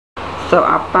So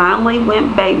I finally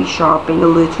went baby shopping a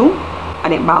little. I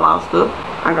didn't buy a lot of stuff.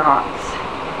 I got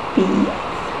these.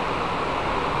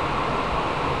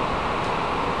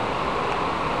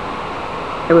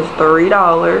 It was $3.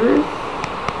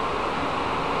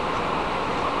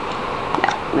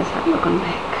 Yeah, let's have a look on the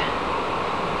back.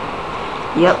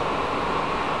 Yep.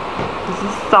 This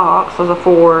is socks. Those are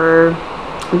for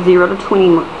 0 to 20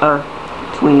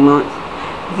 months.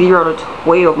 0 to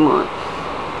 12 months.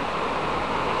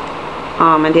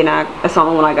 And then that's the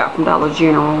only one I got from Dollar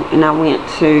General, and I went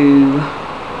to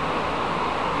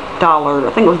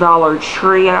I think it was Dollar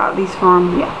Tree I got these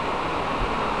from, yeah.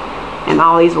 And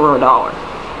all these were $1.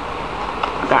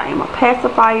 I got him a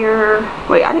pacifier.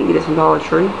 Wait, I didn't get this from Dollar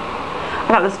Tree. I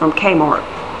got this from Kmart,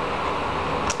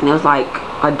 and it was like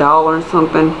 $1 and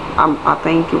something. I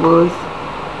think it was.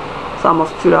 It's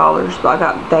almost $2, but I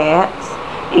got that.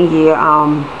 And yeah,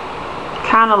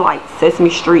 kind of like Sesame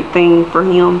Street thing for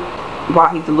him while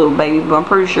he's a little baby, but I'm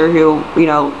pretty sure he'll, you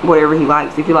know, whatever he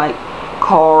likes. If he like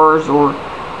Cars or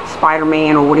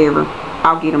Spider-Man or whatever,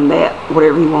 I'll get him that,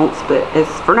 whatever he wants. But as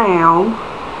for now,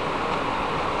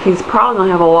 he's probably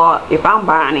gonna have a lot, if I'm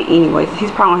buying it anyways,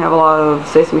 he's probably gonna have a lot of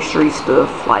Sesame Street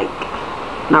stuff, like,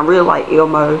 and I really like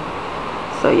Elmo.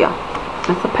 So yeah,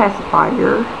 that's a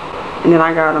pacifier. And then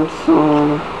I got him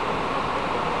some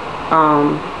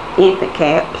infant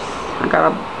caps. I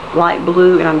got a light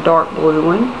blue and a dark blue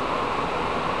one,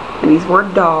 and these were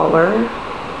 $1.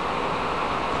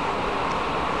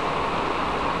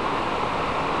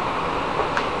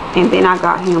 And then I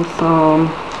got him some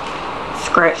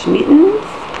scratch mittens.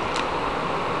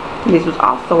 And this was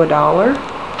also $1.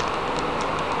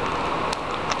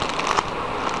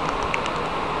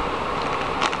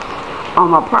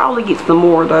 I'll probably get some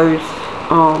more of those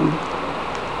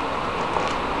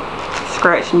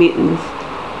scratch mittens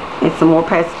and some more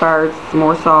pacifiers, some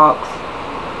more socks.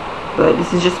 But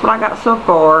this is just what I got so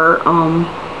far.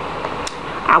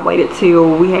 I waited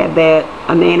till we had that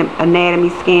anatomy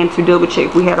scan to double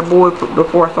check we had a boy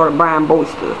before I started buying boy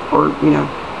stuff, or you know.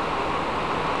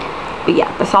 But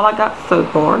yeah, that's all I got so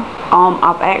far.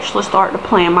 I've actually started to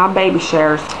plan my baby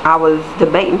showers. I was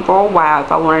debating for a while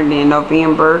if I wanted it in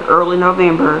November, early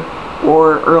November,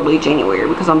 or early January,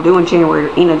 because I'm doing January,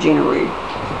 end of January.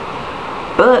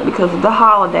 But because of the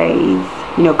holidays,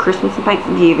 you know, Christmas and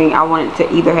Thanksgiving, I wanted to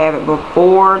either have it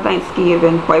before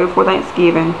Thanksgiving, way before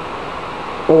Thanksgiving,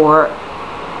 or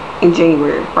in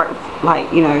January, right,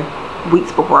 like, you know,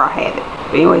 weeks before I have it.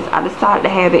 But anyways, I decided to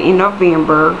have it in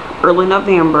November, early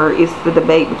November. It's the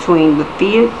debate between the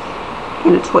 5th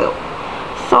and the 12th.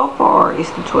 So far, it's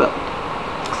the 12th.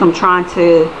 So I'm trying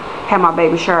to have my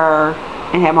baby shower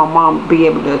and have my mom be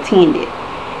able to attend it.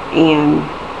 And,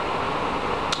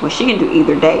 well, she can do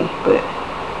either day, but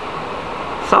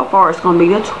so far it's going to be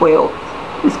the 12th.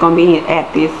 It's going to be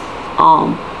at this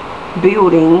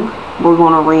building we're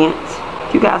going to rent.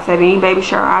 If you guys have any baby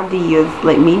shower ideas,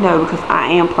 let me know, because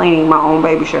I am planning my own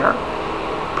baby shower,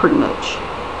 pretty much.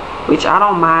 Which I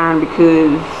don't mind,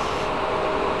 because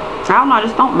I don't know, I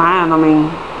just don't mind. I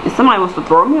mean, if somebody wants to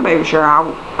throw me a baby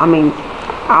shower, I mean,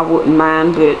 I wouldn't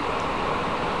mind, but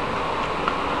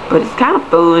it's kind of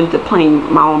fun to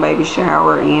plan my own baby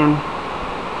shower, and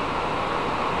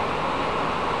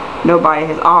nobody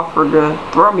has offered to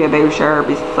throw me a baby shower,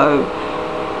 so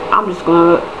I'm just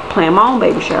gonna plan my own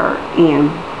baby shower.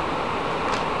 And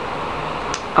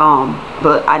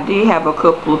but I did have a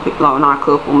couple of people, not a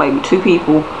couple, maybe 2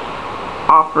 people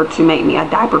offer to make me a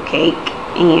diaper cake,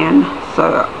 and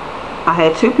so I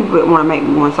had 2 people that want to make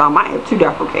me one, so I might have 2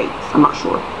 diaper cakes, I'm not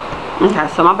sure. Okay,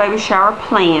 so my baby shower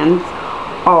plans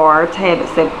are to have it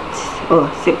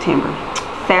September,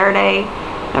 Saturday,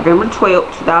 November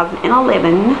 12th,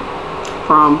 2011,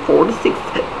 from 4 to 6.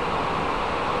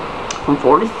 From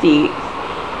 4 to 6.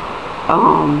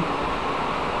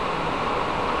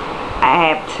 I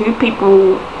have 2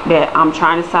 people that I'm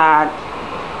trying to decide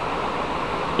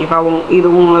if I want either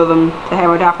one of them to have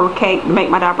a diaper cake, make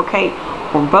my diaper cake,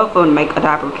 or both of them to make a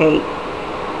diaper cake.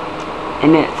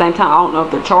 And at the same time, I don't know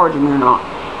if they're charging me or not.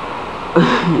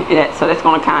 So that's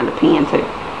going to kind of depend too.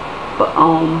 But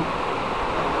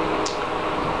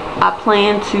I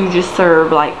plan to just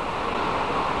serve, like,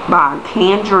 buy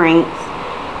canned drinks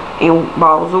and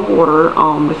bottles of water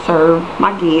to serve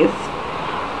my guests.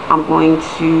 I'm going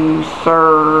to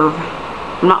serve,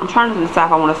 I'm trying to decide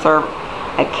if I want to serve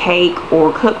a cake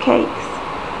or cupcakes.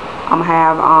 I'm going to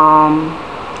have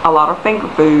a lot of finger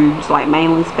foods, like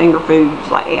mainly finger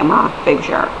foods, like at my baby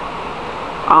shower.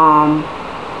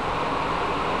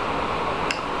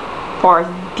 As far as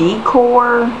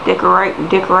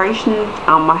decorations,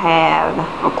 I'm going to have,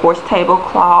 of course,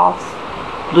 tablecloths,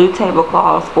 blue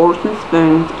tablecloths, forks and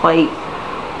spoons, plates,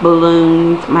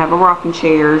 balloons. I'm gonna have a rocking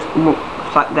chairs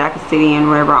that I can sit in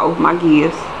whenever I open my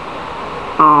gifts.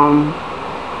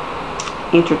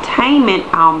 Entertainment,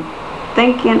 I'm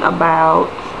thinking about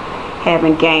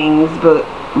having games, but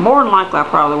more than likely I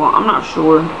probably won't. I'm not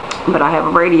sure. But I have a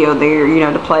radio there, you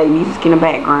know, to play music in the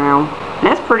background. And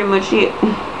that's pretty much it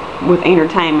with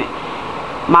entertainment.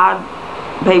 My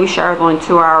baby shower is only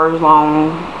 2 hours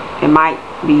long. It might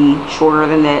be shorter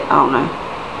than that, I don't know.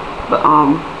 But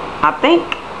I think,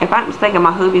 if I'm not mistaken,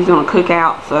 my hubby's gonna cook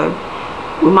out, so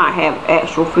we might have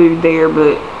actual food there,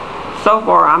 but so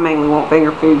far I mainly want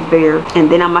finger foods there. And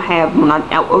then I'm gonna have, when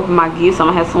I open my gifts, I'm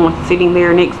gonna have someone sitting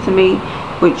there next to me,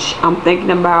 which I'm thinking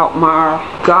about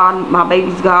my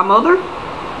baby's godmother.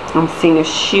 I'm seeing if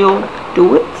she'll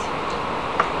do it.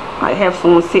 I have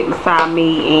someone sit beside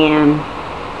me, and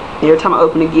every time I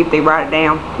open a gift, they write it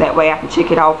down. That way I can check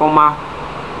it off on my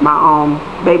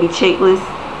baby checklist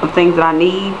of things that I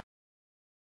need.